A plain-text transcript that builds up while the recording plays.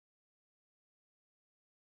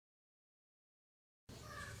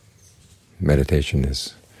meditation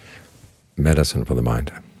is medicine for the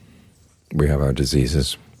mind. We have our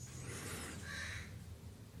diseases: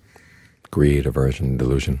 greed, aversion,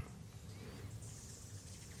 delusion.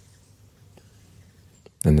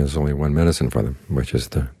 And there's only one medicine for them, which is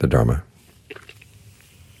the Dharma.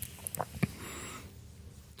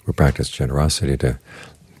 We practice generosity to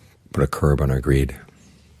put a curb on our greed.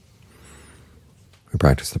 We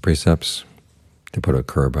practice the precepts to put a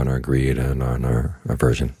curb on our greed and on our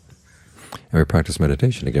aversion. And we practice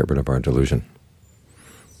meditation to get rid of our delusion.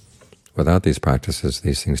 Without these practices,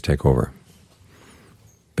 these things take over,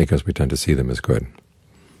 because we tend to see them as good.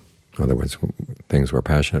 In other words, things we're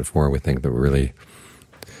passionate for, we think that really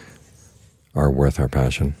are worth our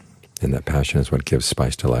passion, and that passion is what gives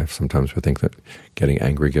spice to life. Sometimes we think that getting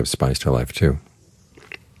angry gives spice to life too.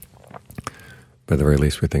 But at the very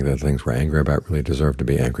least, we think that the things we're angry about really deserve to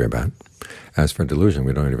be angry about. As for delusion,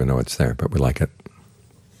 we don't even know it's there, but we like it.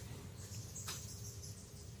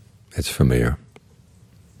 It's familiar.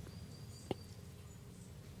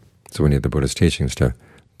 So we need the Buddha's teachings to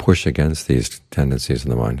push against these tendencies in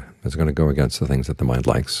the mind. It's going to go against the things that the mind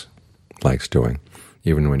likes doing.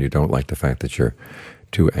 Even when you don't like the fact that you're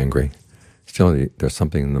too angry, still there's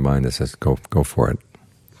something in the mind that says, go for it.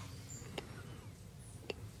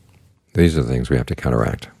 These are the things we have to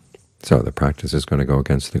counteract. So the practice is going to go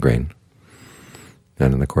against the grain.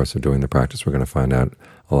 And in the course of doing the practice, we're going to find out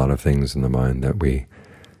a lot of things in the mind that we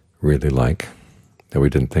really like, that we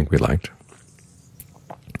didn't think we liked,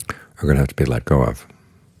 are going to have to be let go of.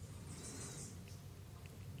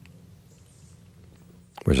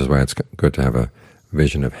 Which is why it's good to have a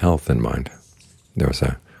vision of health in mind. There was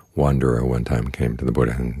a wanderer one time came to the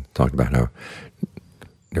Buddha and talked about how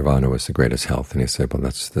nirvana was the greatest health, and he said, well,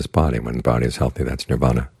 that's this body. When the body is healthy, that's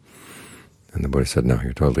nirvana. And the Buddha said, no,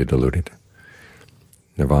 you're totally deluded.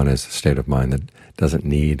 Nirvana is a state of mind that doesn't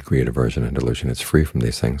need greed, aversion, and delusion. It's free from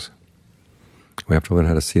these things. We have to learn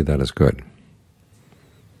how to see that as good.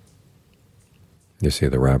 You see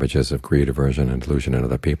the ravages of greed, aversion, and delusion in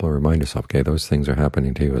other people, remind yourself, okay, those things are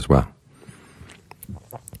happening to you as well.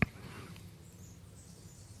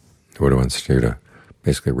 The Buddha wants you to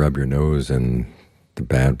basically rub your nose in the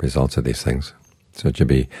bad results of these things, so that you'll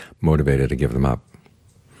be motivated to give them up.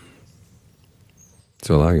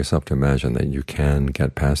 So allow yourself to imagine that you can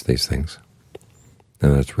get past these things,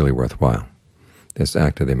 and that it's really worthwhile. This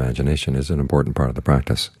act of the imagination is an important part of the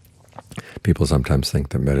practice. People sometimes think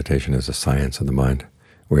that meditation is a science of the mind,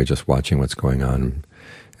 where you're just watching what's going on,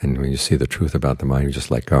 and when you see the truth about the mind, you just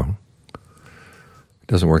let go. It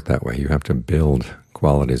doesn't work that way. You have to build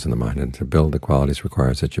qualities in the mind, and to build the qualities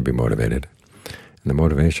requires that you be motivated. And the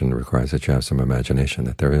motivation requires that you have some imagination,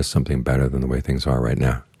 that there is something better than the way things are right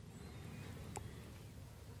now.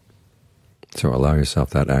 So allow yourself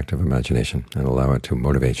that act of imagination and allow it to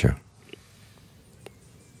motivate you.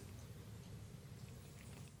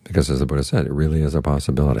 Because as the Buddha said, it really is a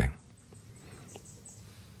possibility.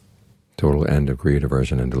 Total end of greed,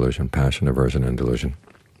 aversion, and delusion, passion, aversion, and delusion.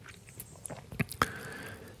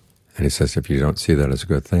 And he says if you don't see that as a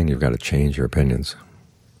good thing, you've got to change your opinions.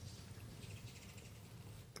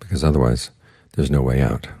 Because otherwise there's no way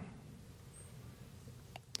out.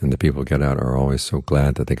 And the people who get out are always so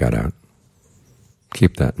glad that they got out.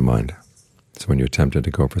 Keep that in mind. So when you're tempted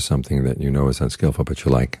to go for something that you know is unskillful but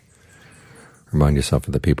you like, remind yourself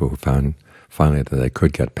of the people who found finally that they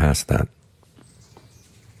could get past that,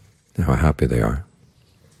 and how happy they are,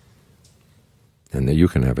 and that you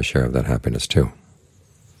can have a share of that happiness too.